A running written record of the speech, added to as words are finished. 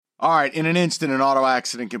All right, in an instant, an auto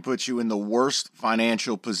accident can put you in the worst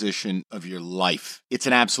financial position of your life. It's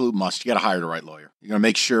an absolute must. You got to hire the right lawyer. You're going to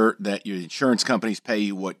make sure that your insurance companies pay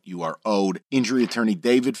you what you are owed. Injury attorney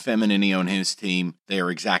David Feminini and his team, they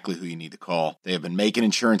are exactly who you need to call. They have been making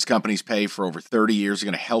insurance companies pay for over 30 years.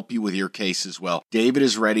 They're going to help you with your case as well. David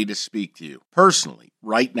is ready to speak to you personally.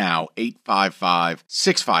 Right now,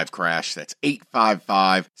 855-65-CRASH. That's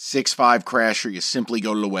 855-65-CRASH, or you simply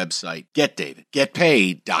go to the website,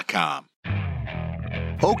 getdavidgetpaid.com.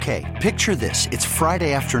 Okay, picture this. It's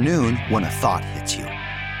Friday afternoon when a thought hits you.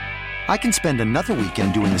 I can spend another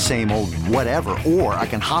weekend doing the same old whatever, or I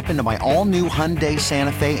can hop into my all-new Hyundai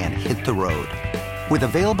Santa Fe and hit the road. With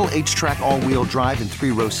available H-Track all-wheel drive and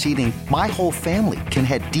 3-row seating, my whole family can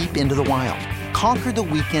head deep into the wild. Conquer the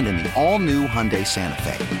weekend in the all-new Hyundai Santa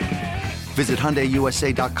Fe. Visit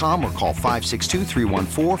HyundaiUSA.com or call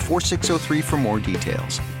 562-314-4603 for more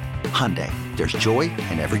details. Hyundai, there's joy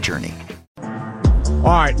in every journey. All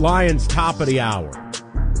right, Lions top of the hour.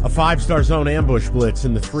 A 5-star zone ambush blitz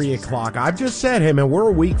in the 3 o'clock. I've just said, hey, man, we're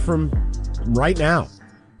a week from right now.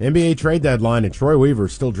 NBA trade deadline, and Troy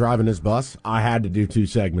Weaver's still driving his bus. I had to do 2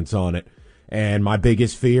 segments on it. And my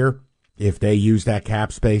biggest fear, if they use that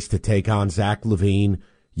cap space to take on Zach Lavine,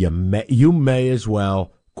 you may as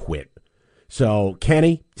well quit. So,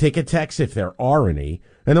 Kenny, take a text if there are any,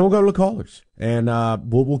 and then we'll go to the callers. And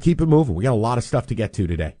we'll keep it moving. We got a lot of stuff to get to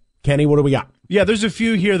today. Kenny, what do we got? Yeah, there's a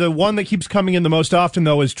few here. The one that keeps coming in the most often,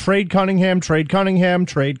 though, is trade Cunningham, trade Cunningham,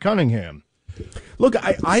 trade Cunningham. Look,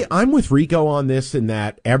 I'm with Rico on this in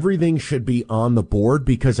that everything should be on the board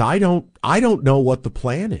because I don't know what the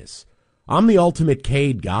plan is. I'm the ultimate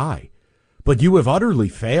Cade guy, but you have utterly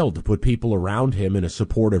failed to put people around him in a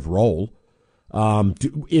supportive role.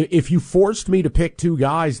 If you forced me to pick 2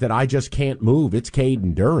 guys that I just can't move, it's Cade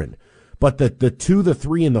and Duren. But the 2, the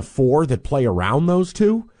 3, and the 4 that play around those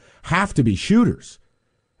 2 have to be shooters.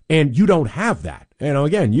 And you don't have that. You know,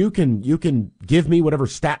 again, you can give me whatever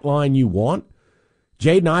stat line you want.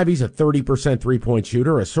 Jaden Ivey's a 30% three-point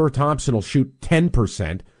shooter. Asur Thompson will shoot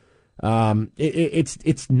 10%.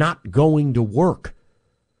 It's not going to work.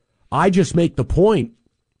 I just make the point,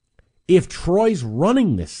 if Troy's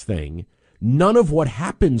running this thing, none of what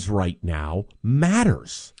happens right now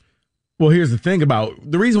matters. Well, here's the thing about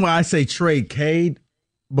the reason why I say trade Cade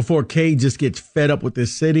before Cade just gets fed up with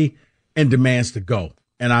this city and demands to go.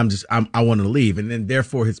 And I want to leave. And then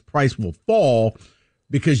therefore his price will fall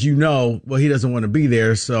because he doesn't want to be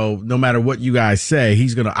there. So no matter what you guys say,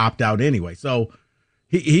 he's going to opt out anyway. So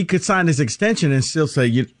he could sign this extension and still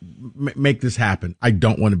say, make this happen. I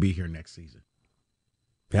don't want to be here next season.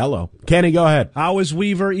 Hello. Kenny, go ahead. How is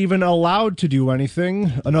Weaver even allowed to do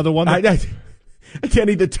anything? Another one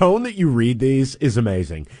Kenny, the tone that you read these is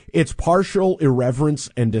amazing. It's partial irreverence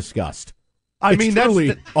and disgust. It's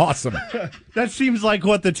truly awesome. That seems like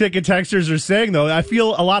what the ticket texters are saying, though. I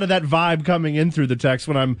feel a lot of that vibe coming in through the text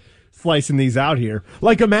when I'm slicing these out here.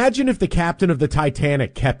 Like, imagine if the captain of the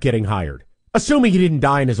Titanic kept getting hired, assuming he didn't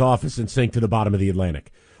die in his office and sink to the bottom of the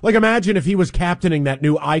Atlantic. Like, imagine if he was captaining that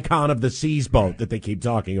new icon of the seas boat that they keep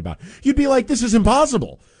talking about. You'd be like, this is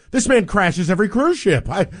impossible. This man crashes every cruise ship.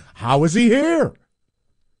 How is he here?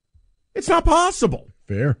 It's not possible.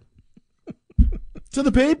 Fair. To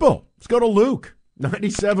the people. Let's go to Luke.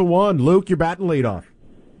 97.1. Luke, you're batting leadoff.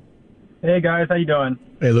 Hey, guys. How you doing?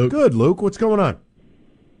 Hey, Luke. Good, Luke. What's going on?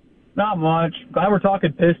 Not much. Glad we're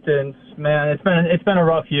talking Pistons. Man, it's been a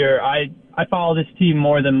rough year. I follow this team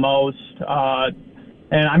more than most.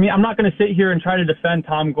 And, I'm not going to sit here and try to defend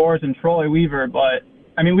Tom Gores and Troy Weaver, but,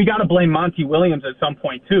 we got to blame Monty Williams at some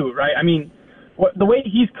point, too, right? The way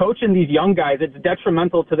he's coaching these young guys, it's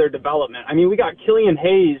detrimental to their development. We got Killian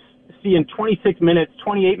Hayes seeing 26 minutes,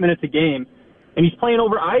 28 minutes a game, and he's playing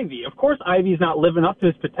over Ivy. Of course, Ivy's not living up to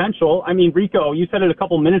his potential. Rico, you said it a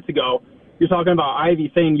couple minutes ago. You're talking about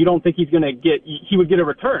Ivy saying you don't think he would get a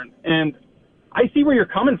return. And I see where you're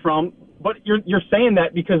coming from, but you're saying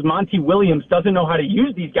that because Monty Williams doesn't know how to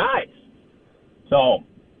use these guys. So,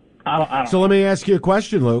 I don't So let me ask you a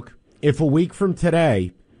question, Luke. If a week from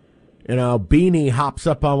today, Beanie hops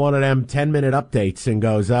up on one of them 10-minute updates and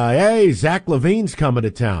goes, hey, Zach Lavine's coming to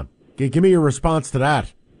town. Give me your response to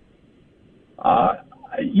that.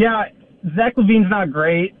 Yeah, Zach Lavine's not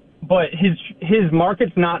great, but his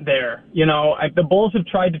market's not there. The Bulls have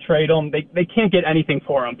tried to trade him. They can't get anything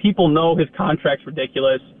for him. People know his contract's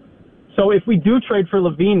ridiculous. So if we do trade for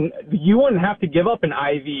Lavine, you wouldn't have to give up an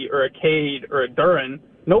Ivy or a Cade or a Duren.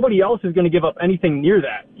 Nobody else is going to give up anything near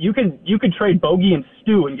that. You could trade Bogey and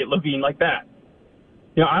Stu and get Lavine like that.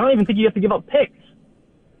 I don't even think you have to give up picks.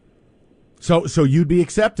 So you'd be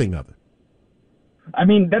accepting of it?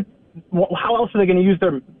 how else are they going to use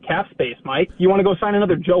their cap space, Mike? You want to go sign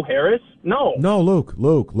another Joe Harris? No. No,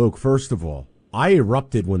 Luke, first of all, I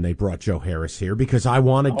erupted when they brought Joe Harris here because I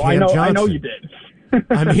wanted Cam Johnson. I know you did.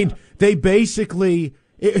 I mean, they basically...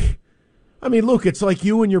 Luke, it's like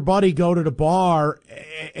you and your buddy go to the bar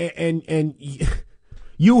and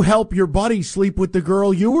you help your buddy sleep with the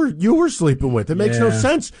girl you were sleeping with. It makes no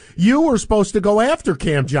sense. You were supposed to go after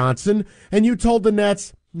Cam Johnson, and you told the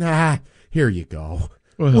Nets, nah, here you go.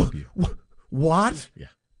 We'll help you. What?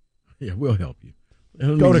 Yeah, we'll help you.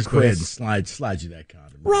 Go to Chris. Go ahead and slide you that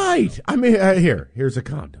condom. Right. I mean, here's a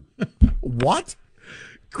condom. What?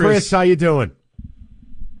 Chris, how you doing?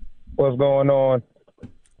 What's going on?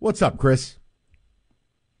 What's up, Chris?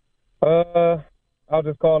 I was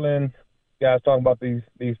just calling, guys, talking about these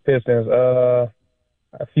Pistons. A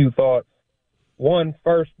few thoughts. One,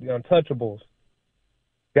 first, the untouchables.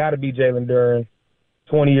 Got to be Jalen Duren,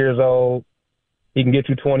 20 years old. He can get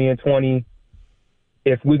you 20 and 20.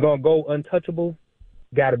 If we're going to go untouchable,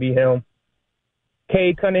 got to be him.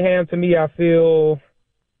 Cade Cunningham, to me, I feel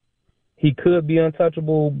he could be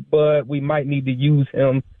untouchable, but we might need to use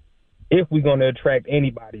him if we're going to attract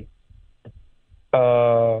anybody.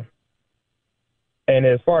 And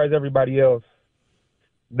as far as everybody else,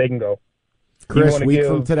 they can go. Chris, week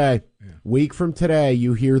from today,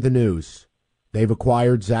 you hear the news. They've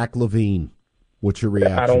acquired Zach Lavine. What's your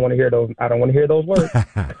reaction? I don't want to hear those. I don't want to hear those words.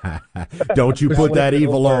 Don't you put that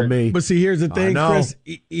evil on me. But see, here's the thing, Chris.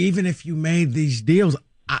 Even if you made these deals,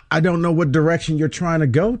 I don't know what direction you're trying to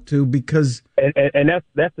go to because and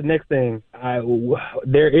that's the next thing.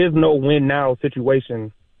 There is no win now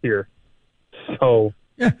situation here. So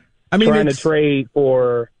yeah, I mean, trying to trade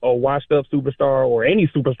for a washed up superstar or any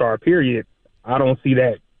superstar, period, I don't see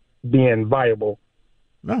that being viable.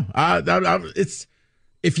 No, it's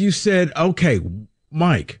if you said, okay,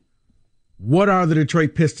 Mike, what are the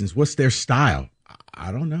Detroit Pistons? What's their style?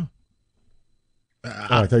 I don't know.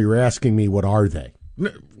 I thought you were asking me, what are they?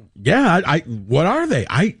 Yeah, what are they?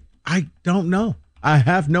 I don't know. I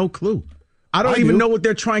have no clue. I don't even know what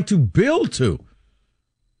they're trying to build to.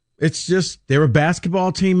 It's just they're a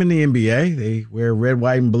basketball team in the NBA. They wear red,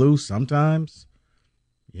 white, and blue sometimes.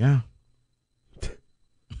 Yeah.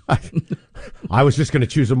 I was just going to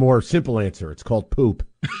choose a more simple answer. It's called poop.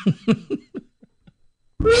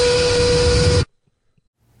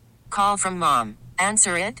 Call from mom.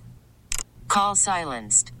 Answer it. Call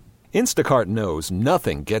silenced. Instacart knows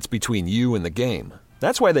nothing gets between you and the game.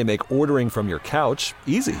 That's why they make ordering from your couch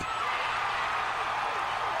easy.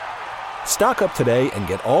 Stock up today and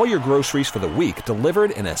get all your groceries for the week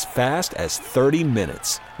delivered in as fast as 30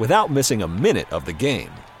 minutes without missing a minute of the game.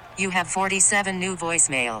 You have 47 new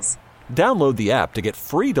voicemails. Download the app to get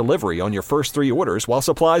free delivery on your first 3 orders while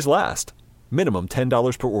supplies last. Minimum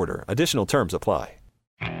 $10 per order. Additional terms apply.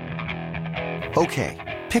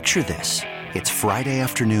 Okay, picture this. It's Friday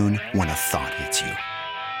afternoon when a thought hits you.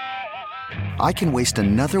 I can waste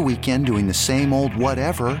another weekend doing the same old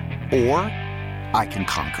whatever, or I can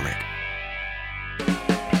conquer it.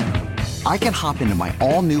 I can hop into my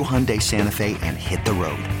all-new Hyundai Santa Fe and hit the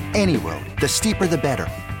road. Any road. The steeper, the better.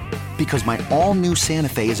 Because my all-new Santa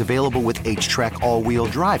Fe is available with H-Track all-wheel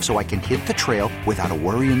drive, so I can hit the trail without a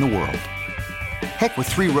worry in the world. Heck, with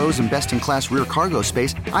 3 rows and best-in-class rear cargo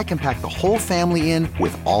space, I can pack the whole family in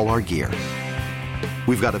with all our gear.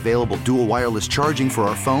 We've got available dual wireless charging for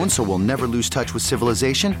our phones, so we'll never lose touch with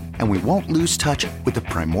civilization, and we won't lose touch with the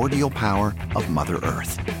primordial power of Mother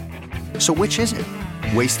Earth. So which is it?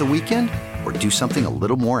 Waste the weekend or do something a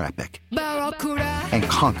little more epic? And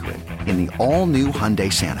conquer it in the all-new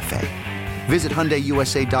Hyundai Santa Fe. Visit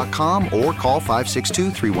HyundaiUSA.com or call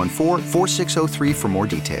 562-314-4603 for more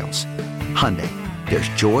details. Hyundai, there's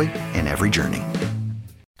joy in every journey.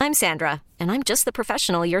 I'm Sandra, and I'm just the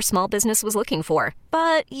professional your small business was looking for.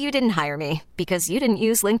 But you didn't hire me because you didn't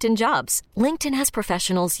use LinkedIn Jobs. LinkedIn has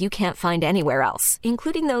professionals you can't find anywhere else,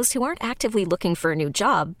 including those who aren't actively looking for a new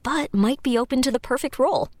job, but might be open to the perfect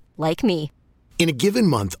role, like me. In a given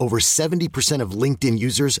month, over 70% of LinkedIn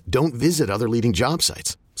users don't visit other leading job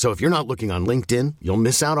sites. So if you're not looking on LinkedIn, you'll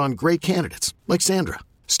miss out on great candidates like Sandra.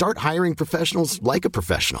 Start hiring professionals like a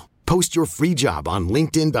professional. Post your free job on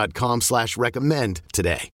linkedin.com/recommend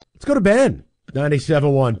today. Let's go to Ben,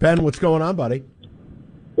 97.1. Ben, what's going on, buddy?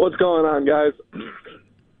 What's going on, guys?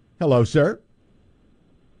 Hello, sir.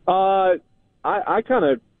 I kind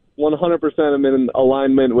of 100% am in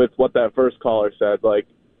alignment with what that first caller said. Like,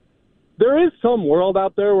 there is some world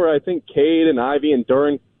out there where I think Cade and Ivy and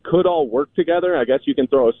Duren could all work together. I guess you can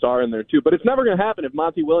throw a star in there, too. But it's never going to happen if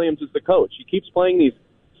Monty Williams is the coach. He keeps playing these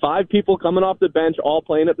 5 people coming off the bench, all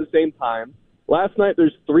playing at the same time. Last night,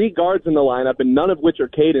 there's 3 guards in the lineup, and none of which are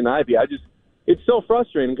Cade and Ivy. It's so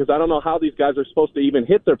frustrating because I don't know how these guys are supposed to even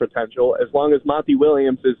hit their potential as long as Monty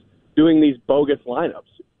Williams is doing these bogus lineups.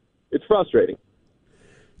 It's frustrating.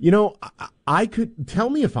 You know, I could tell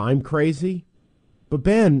me if I'm crazy, but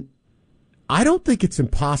Ben, I don't think it's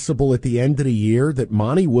impossible at the end of the year that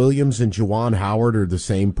Monty Williams and Juwan Howard are the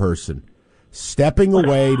same person, stepping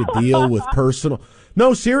away to deal with personal.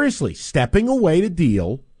 No, seriously, stepping away to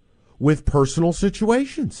deal with personal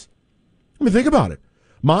situations. I mean, think about it.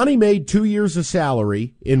 Monty made 2 years of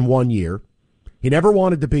salary in 1 year. He never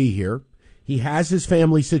wanted to be here. He has his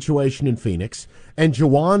family situation in Phoenix, and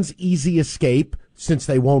Juwan's easy escape, since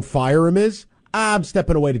they won't fire him, is I'm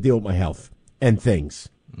stepping away to deal with my health and things.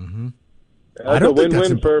 Mm-hmm. That's a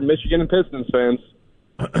win-win for Michigan and Pistons fans.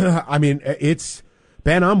 I mean, it's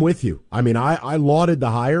Ben. I'm with you. I mean, I lauded the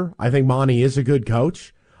hire. I think Monty is a good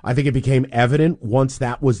coach. I think it became evident once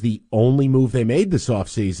that was the only move they made this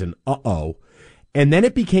offseason. And then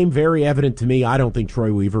it became very evident to me. I don't think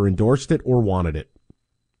Troy Weaver endorsed it or wanted it.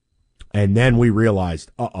 And then we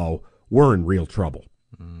realized, we're in real trouble.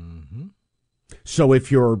 Mm-hmm. So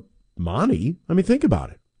if you're Monty, I mean, think about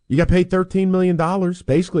it. You got paid $13 million,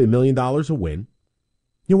 basically $1 million a win.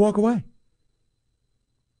 You walk away.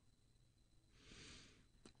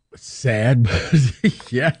 Sad,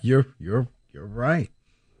 but yeah, you're right.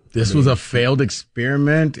 This was a failed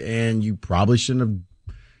experiment, and you probably should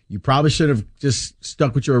have just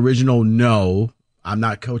stuck with your original no. I'm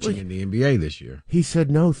not coaching in the NBA this year. He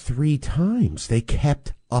said no 3 times. They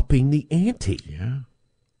kept upping the ante. Yeah.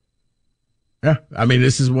 Yeah. I mean,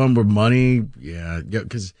 this is one where money,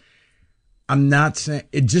 because I'm not saying,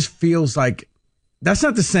 it just feels like that's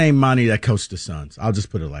not the same Monty that coached the Suns. I'll just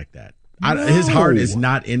put it like that. No. His heart is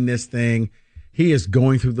not in this thing. He is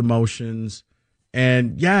going through the motions.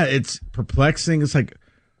 And yeah, it's perplexing. It's like,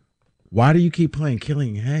 why do you keep playing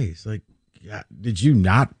Killian Hayes? Like, did you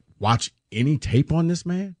not watch any tape on this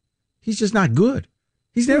man? He's just not good.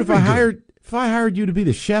 He's never been good. If I hired you to be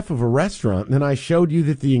the chef of a restaurant and then I showed you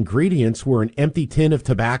that the ingredients were an empty tin of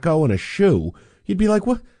tobacco and a shoe, you'd be like,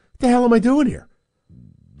 what the hell am I doing here?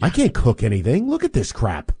 I can't cook anything. Look at this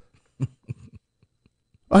crap.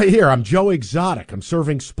 Here, I'm Joe Exotic. I'm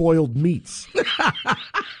serving spoiled meats.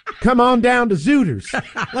 Come on down to Zooters.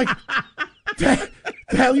 Like, the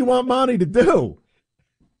hell you want Monty to do?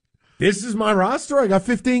 This is my roster. I got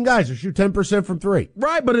 15 guys. I shoot 10% from 3.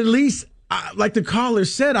 Right, but at least, like the caller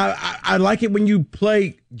said, I like it when you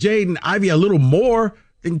play Jaden Ivey a little more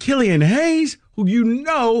than Killian Hayes, who you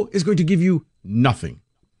know is going to give you nothing.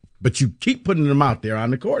 But you keep putting them out there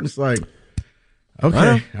on the court, and it's like,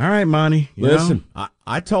 okay, all right, Monty. Listen,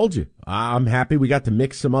 I told you. I'm happy we got to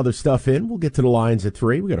mix some other stuff in. We'll get to the Lions at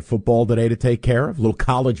 3. We got a football today to take care of, a little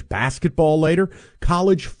college basketball later,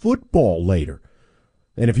 college football later.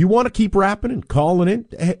 And if you want to keep rapping and calling in,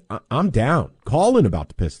 hey, I'm down. Call in about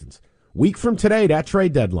the Pistons. Week from today, that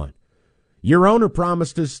trade deadline. Your owner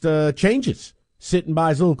promised us changes, sitting by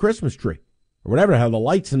his little Christmas tree, or whatever the hell, the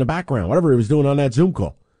lights in the background, whatever he was doing on that Zoom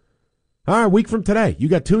call. All right, week from today, you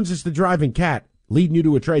got Toons the Driving Cat leading you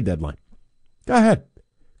to a trade deadline. Go ahead,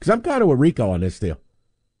 because I'm kind of with Rico on this deal.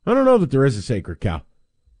 I don't know that there is a sacred cow.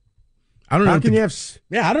 I don't know. I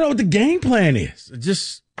don't know what the game plan is.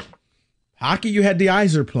 Just hockey, you had the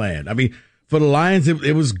Iser plan. I mean, for the Lions,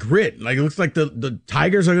 it was grit. Like, it looks like the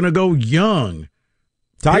Tigers are going to go young.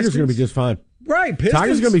 Tigers are going to be just fine. Right. Pistons.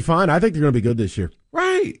 Tigers are going to be fine. I think they're going to be good this year.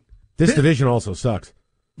 Right. This division also sucks.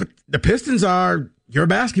 But the Pistons are your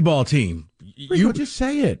basketball team. You just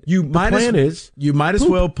say it. You might as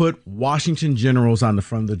well put Washington Generals on the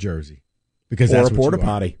front of the jersey, because that's a porta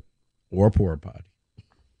potty. Or a porta potty.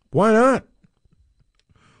 Why not?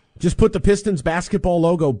 Just put the Pistons basketball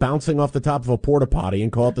logo bouncing off the top of a porta potty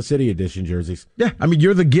and call it the City Edition jerseys. Yeah, I mean,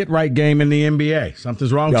 you're the get right game in the NBA.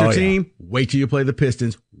 Something's wrong with your team. Wait till you play the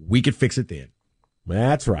Pistons. We could fix it then.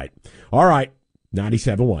 That's right. All right,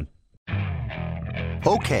 97.1.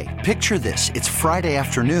 Okay, picture this. It's Friday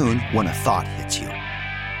afternoon when a thought hits you.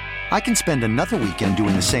 I can spend another weekend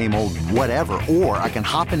doing the same old whatever, or I can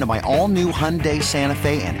hop into my all-new Hyundai Santa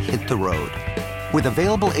Fe and hit the road. With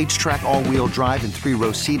available H-Track all-wheel drive and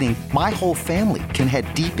 3-row seating, my whole family can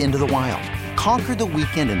head deep into the wild. Conquer the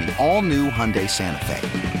weekend in the all-new Hyundai Santa Fe.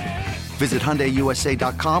 Visit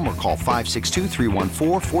HyundaiUSA.com or call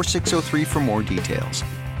 562-314-4603 for more details.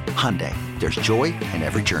 Hyundai, there's joy in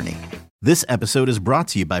every journey. This episode is brought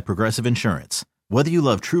to you by Progressive Insurance. Whether you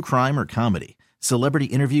love true crime or comedy, celebrity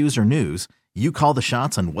interviews or news, you call the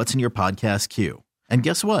shots on what's in your podcast queue. And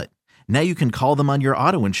guess what? Now you can call them on your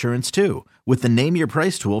auto insurance too with the Name Your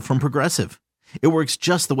Price tool from Progressive. It works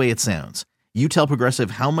just the way it sounds. You tell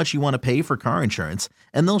Progressive how much you want to pay for car insurance,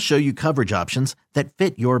 and they'll show you coverage options that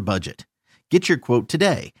fit your budget. Get your quote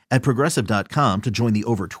today at Progressive.com to join the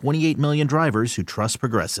over 28 million drivers who trust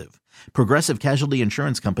Progressive. Progressive Casualty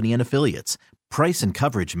Insurance Company and Affiliates. Price and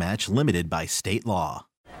coverage match limited by state law.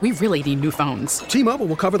 We really need new phones. T-Mobile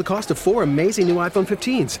will cover the cost of 4 amazing new iPhone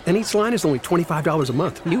 15s, and each line is only $25 a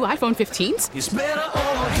month. New iPhone 15s? It's better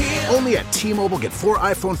over here. Only at T-Mobile, get 4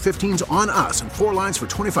 iPhone 15s on us and 4 lines for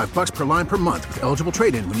 $25 per line per month with eligible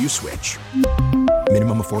trade-in when you switch.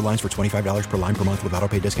 Minimum of 4 lines for $25 per line per month with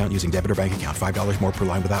autopay discount using debit or bank account. $5 more per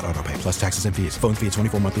line without autopay, plus taxes and fees. Phone fee at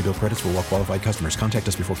 24 monthly bill credits for well-qualified customers. Contact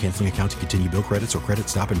us before canceling account to continue bill credits or credit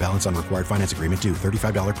stop and balance on required finance agreement due.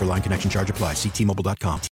 $35 per line connection charge applies. See T-Mobile.com.